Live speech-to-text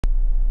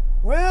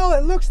Well,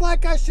 it looks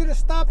like I should have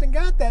stopped and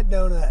got that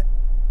donut.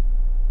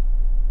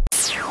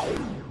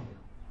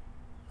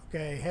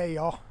 Okay, hey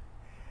y'all.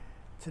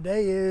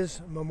 Today is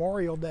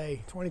Memorial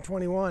Day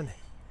 2021,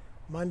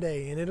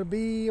 Monday, and it'll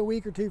be a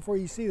week or two before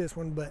you see this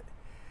one, but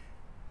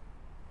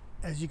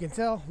as you can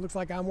tell, looks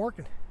like I'm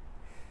working.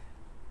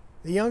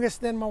 The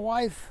youngest and my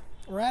wife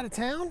were out of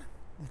town.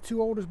 The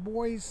two oldest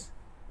boys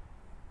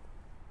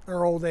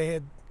are old. They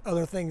had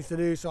other things to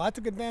do, so I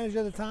took advantage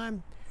of the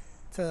time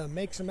to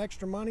make some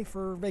extra money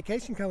for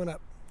vacation coming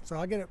up. So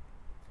I get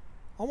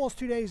almost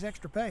 2 days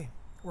extra pay,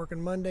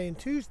 working Monday and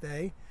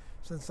Tuesday,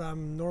 since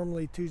I'm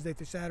normally Tuesday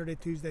through Saturday.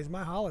 Tuesday's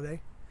my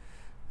holiday,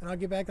 and I'll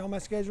get back on my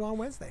schedule on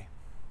Wednesday.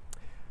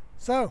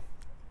 So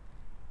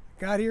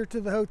got here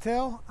to the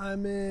hotel.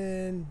 I'm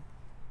in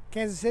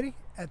Kansas City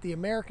at the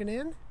American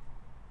Inn.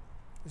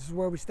 This is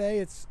where we stay.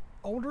 It's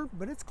older,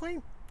 but it's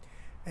clean,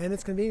 and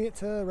it's convenient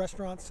to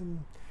restaurants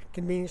and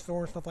convenience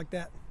stores and stuff like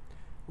that,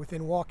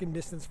 within walking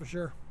distance for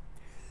sure.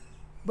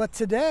 But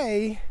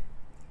today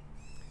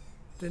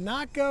did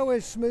not go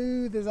as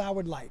smooth as I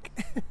would like.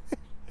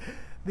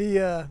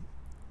 The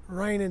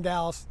rain in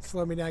Dallas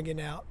slowed me down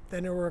getting out.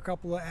 Then there were a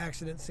couple of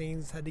accident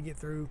scenes, had to get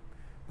through,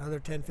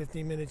 another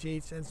 10-15 minutes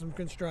each, and some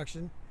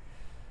construction.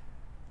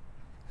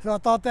 So I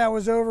thought that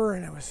was over,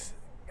 and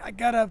I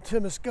got up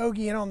to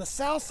Muskogee, and on the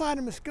south side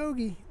of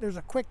Muskogee there's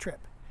a Quick Trip,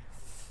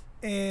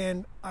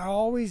 and I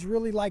always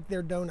really liked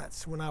their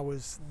donuts when I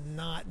was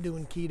not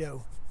doing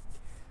keto.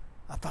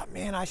 I thought,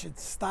 man, I should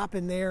stop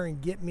in there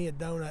and get me a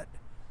donut,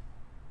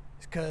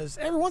 because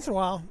every once in a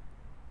while,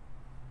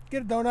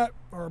 get a donut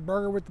or a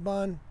burger with the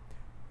bun,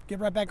 get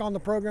right back on the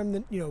program.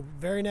 Then,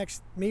 very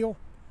next meal,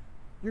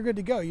 you're good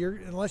to go.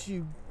 Unless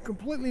you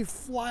completely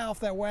fly off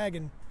that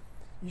wagon,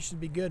 you should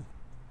be good.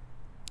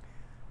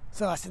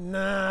 So I said,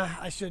 nah,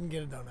 I shouldn't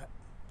get a donut.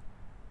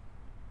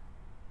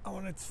 I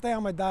want to stay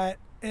on my diet,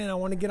 and I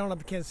want to get on up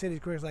to Kansas City as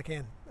quick as I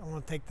can. I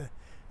want to take the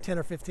 10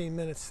 or 15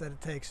 minutes that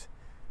it takes.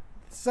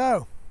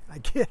 So I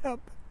get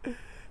up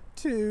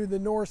to the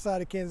north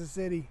side of Kansas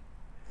City,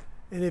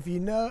 and if you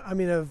know, of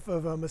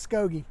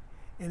Muskogee,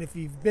 and if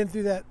you've been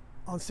through that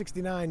on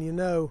 69,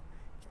 you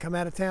come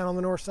out of town on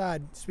the north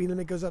side, speed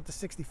limit goes up to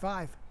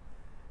 65,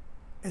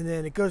 and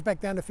then it goes back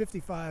down to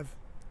 55,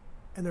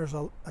 and there's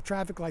a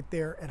traffic light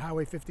there at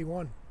Highway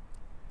 51.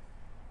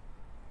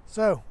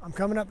 So I'm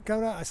coming up,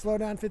 I slow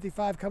down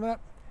 55, coming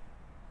up,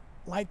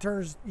 light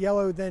turns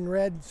yellow, then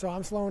red, so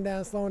I'm slowing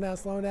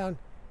down,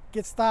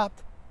 get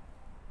stopped,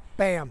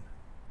 bam,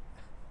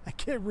 I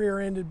get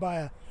rear-ended by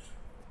a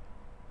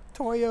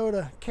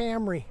Toyota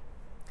Camry.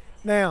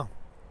 Now,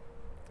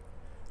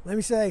 let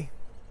me say,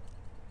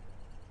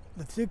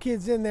 the two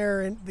kids in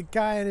there, and the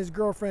guy and his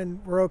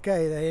girlfriend were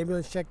okay. The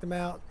ambulance checked them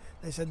out.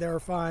 They said they were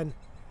fine.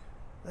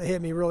 They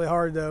hit me really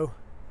hard though,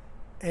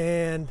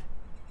 and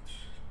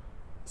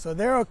so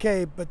they're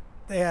okay, but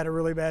they had a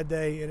really bad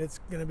day, and it's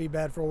going to be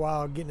bad for a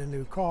while, getting a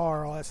new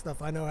car, all that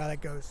stuff. I know how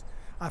that goes.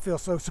 I feel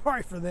so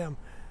sorry for them.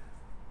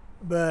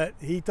 But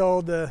he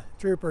told the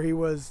trooper he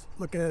was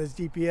looking at his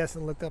GPS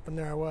and looked up, and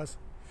there I was.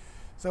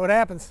 So it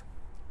happens.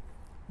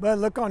 But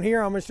look on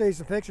here, I'm going to show you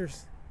some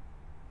pictures.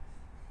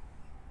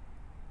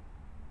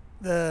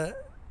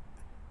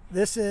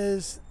 This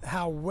is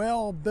how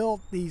well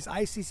built these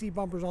ICC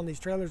bumpers on these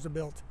trailers are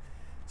built.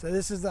 So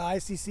this is the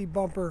ICC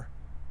bumper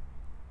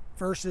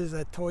versus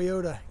a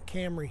Toyota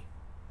Camry.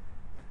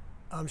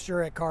 I'm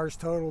sure that car's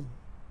totaled,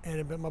 and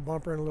it bit my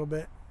bumper in a little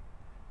bit.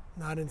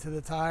 Not into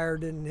the tire,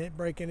 didn't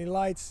break any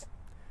lights,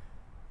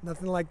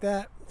 nothing like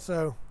that.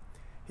 So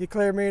he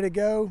cleared me to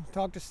go,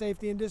 talked to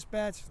safety and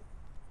dispatch.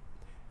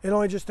 It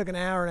only just took an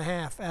hour and a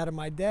half out of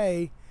my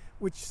day,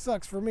 which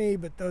sucks for me,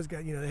 but those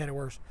guys, they had it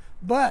worse.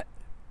 But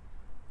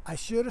I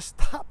should have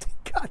stopped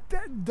and got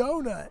that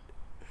donut.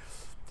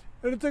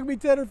 And it took me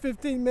 10 or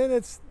 15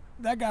 minutes.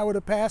 That guy would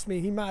have passed me.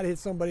 He might have hit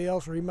somebody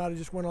else, or he might have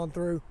just went on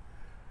through,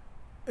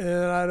 and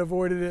I'd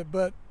avoided it.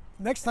 But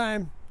next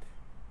time,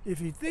 if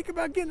you think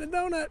about getting a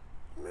donut,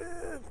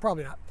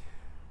 probably not.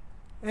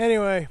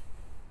 Anyway,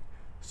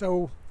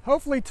 so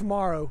hopefully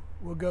tomorrow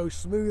will go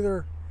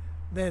smoother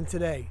than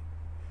today,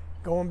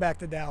 going back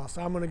to Dallas.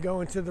 I'm going to go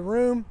into the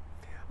room.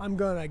 I'm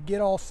going to get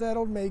all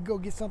settled, maybe go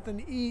get something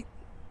to eat.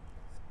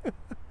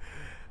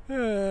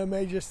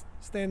 May just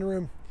stay in the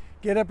room,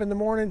 get up in the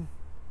morning,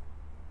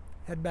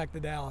 head back to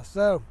Dallas.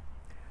 So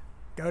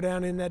go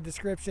down in that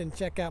description,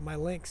 check out my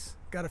links.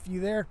 Got a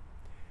few there.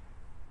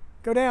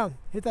 Go down,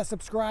 hit that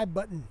subscribe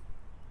button.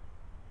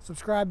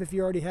 Subscribe if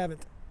you already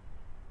haven't.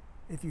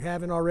 If you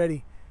haven't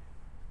already,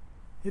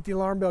 hit the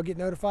alarm bell, get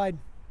notified.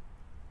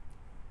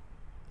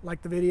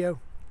 Like the video.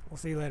 We'll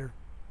see you later.